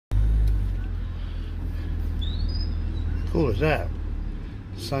Cool as that.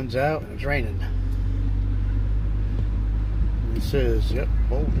 Sun's out and it's raining. It says, yep,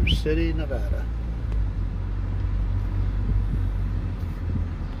 Boulder City, Nevada.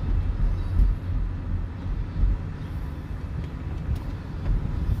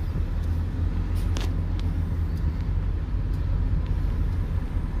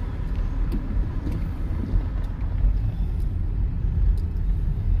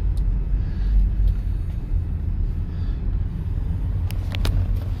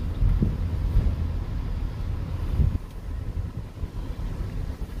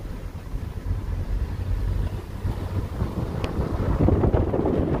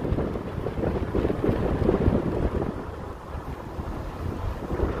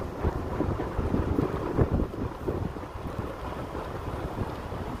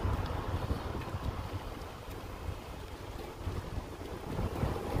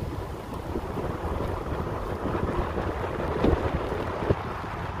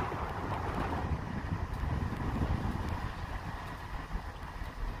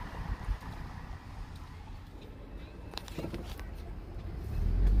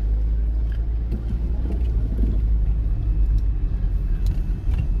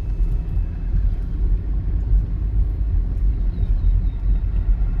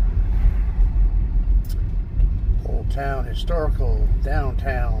 Town historical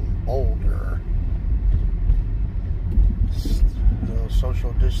downtown Boulder. Still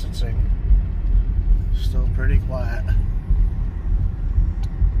social distancing. Still pretty quiet.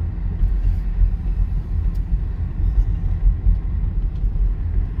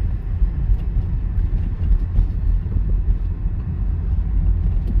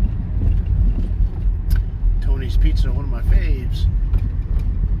 Tony's Pizza, one of my faves.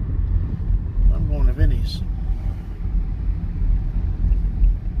 I'm going to Vinny's.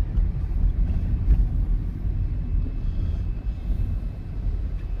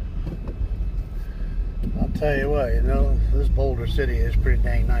 Tell you what, you know, this Boulder City is pretty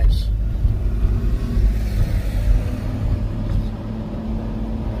dang nice.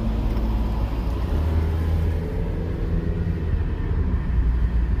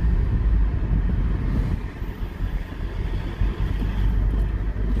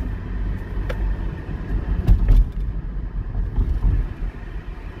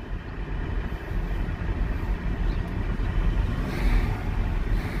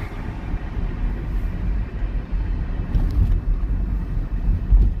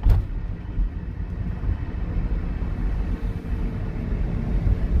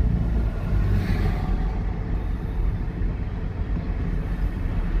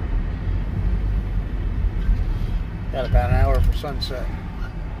 Got about an hour for sunset.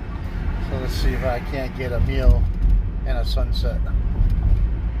 So let's see if I can't get a meal and a sunset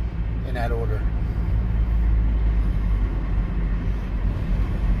in that order.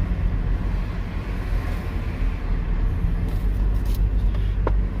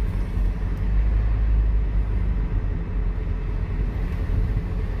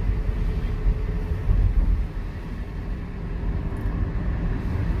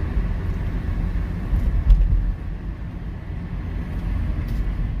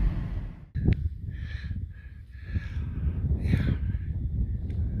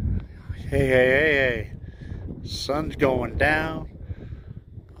 Hey, sun's going down.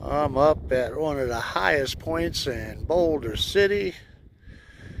 I'm up at one of the highest points in Boulder City.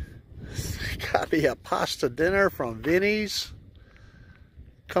 Got me a pasta dinner from Vinny's.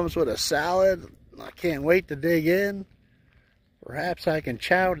 Comes with a salad. I can't wait to dig in. Perhaps I can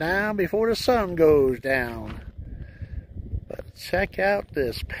chow down before the sun goes down. But check out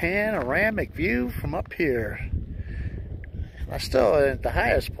this panoramic view from up here. I'm still at the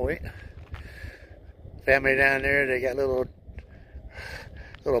highest point. Family down there, they got little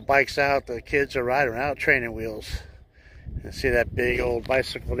bikes out. The kids are riding around training wheels. And see that big old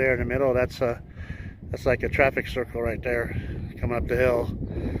bicycle there in the middle? That's like a traffic circle right there, coming up the hill.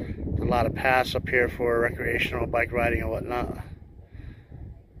 There's a lot of paths up here for recreational bike riding and whatnot.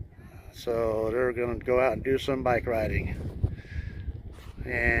 So they're gonna go out and do some bike riding.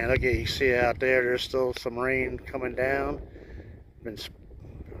 And look at, you see out there, there's still some rain coming down. Been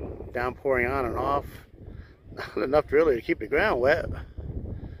downpouring on and off. Not enough really to keep the ground wet.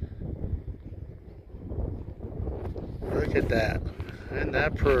 Look at that. Isn't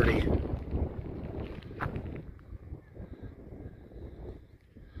that pretty?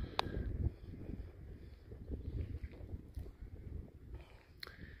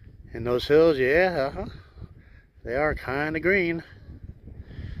 And those hills, yeah, they are kind of green.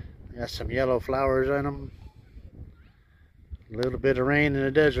 Got some yellow flowers on them. A little bit of rain in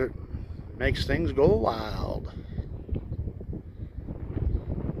the desert makes things go wild.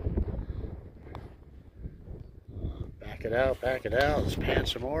 back it out, let's pan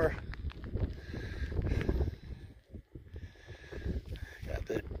some more. Got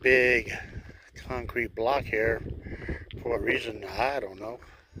this big concrete block here. For what reason, I don't know.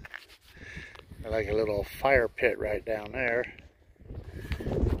 Like a little fire pit right down there.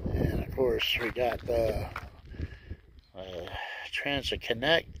 And of course we got the Transit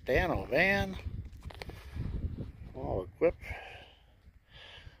Connect Dano van. All equipped.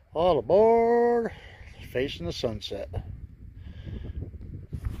 All aboard. Facing the sunset.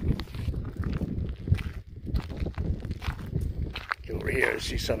 Get over here to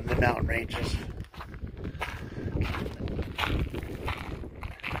see some of the mountain ranges.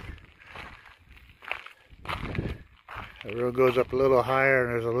 The road goes up a little higher,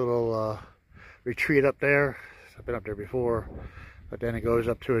 and there's a little retreat up there. I've been up there before, but then it goes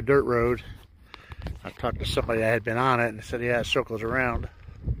up to a dirt road. I talked to somebody that had been on it, and they said, yeah, it circles around.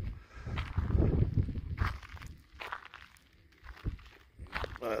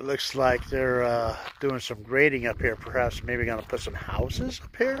 It looks like they're doing some grading up here. Perhaps maybe going to put some houses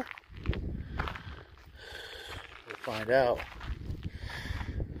up here. We'll find out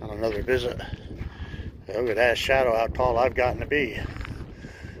on another visit. Look at that shadow, how tall I've gotten to be.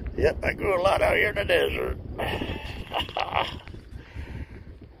 Yep, I grew a lot out here in the desert.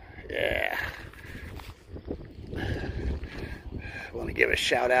 Yeah. I want to give a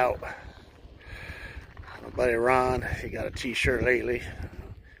shout out. My buddy Ron, he got a t-shirt lately.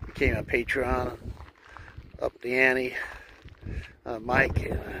 Became a Patreon. Up the ante.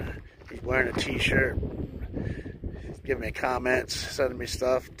 Mike, he's wearing a t-shirt. Giving me comments, sending me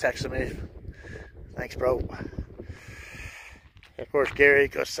stuff, texting me. Thanks, bro. Of course, Gary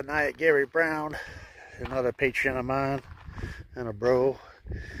goes tonight. Gary Brown, another Patreon of mine, and a bro.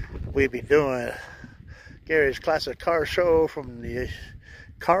 We'll be doing Gary's classic car show from the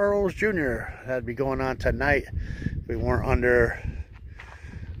Carl's Jr. That'd be going on tonight if we weren't under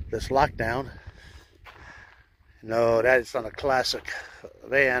this lockdown. No, that's not a classic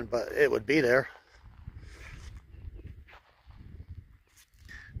van, but it would be there.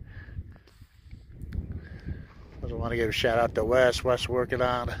 I want to give a shout out to Wes. Wes working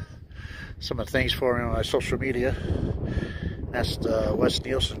on some of the things for me on my social media. That's the Wes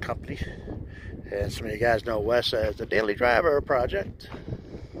Nielsen Company. And some of you guys know Wes as the Daily Driver Project.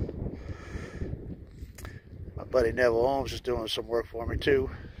 My buddy Neville Holmes is doing some work for me too.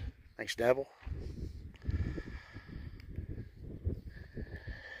 Thanks, Neville.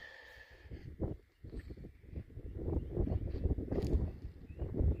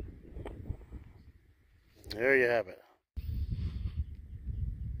 There you have it.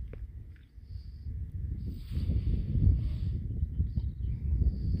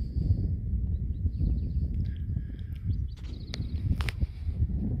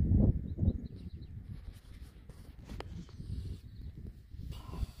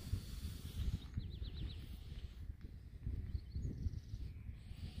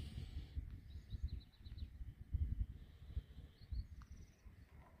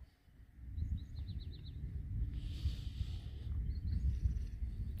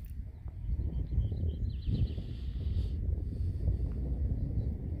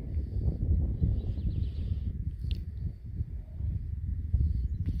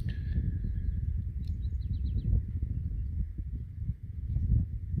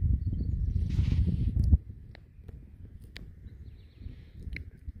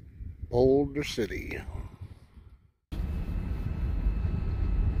 Boulder City.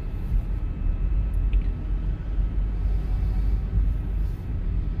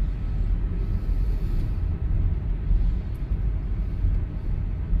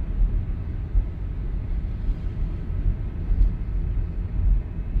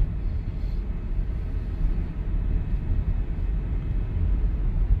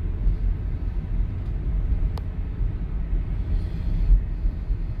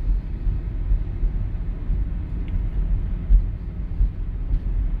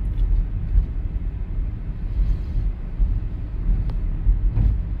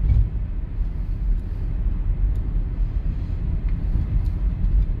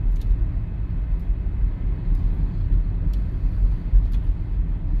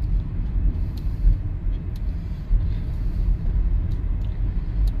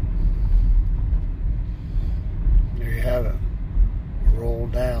 Roll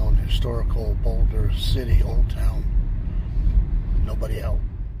down historical Boulder City, Old Town. Nobody out.